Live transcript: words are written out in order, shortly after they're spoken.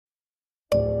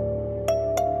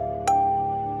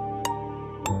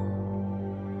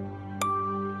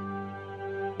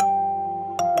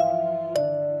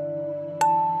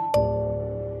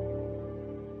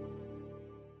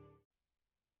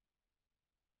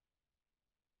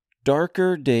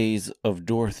Darker Days of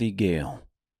Dorothy Gale.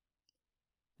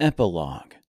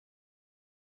 Epilogue.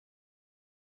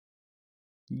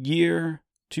 Year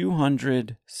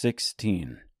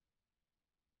 216.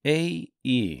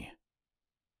 A.E.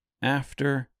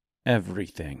 After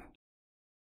everything.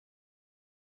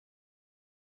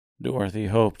 Dorothy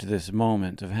hoped this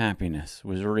moment of happiness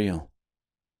was real.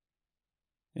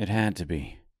 It had to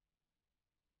be.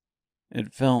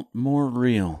 It felt more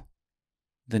real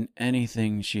than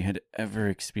anything she had ever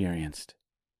experienced.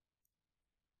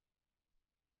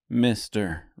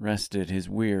 Mister rested his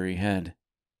weary head.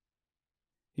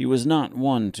 He was not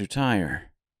one to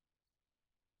tire,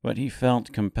 but he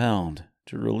felt compelled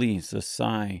to release a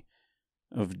sigh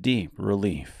of deep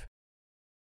relief.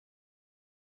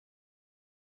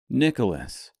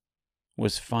 Nicholas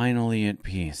was finally at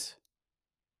peace.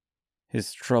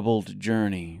 His troubled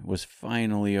journey was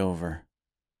finally over.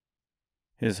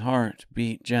 His heart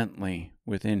beat gently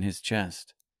within his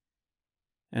chest,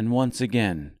 and once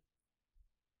again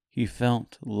he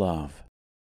felt love.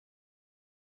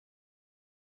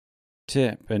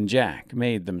 Tip and Jack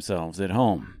made themselves at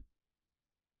home.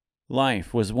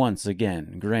 Life was once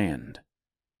again grand.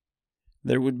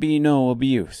 There would be no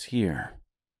abuse here.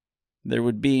 There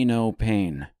would be no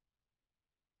pain.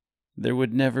 There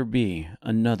would never be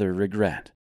another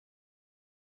regret.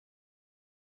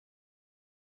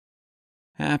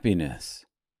 Happiness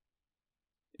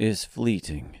is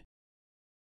fleeting.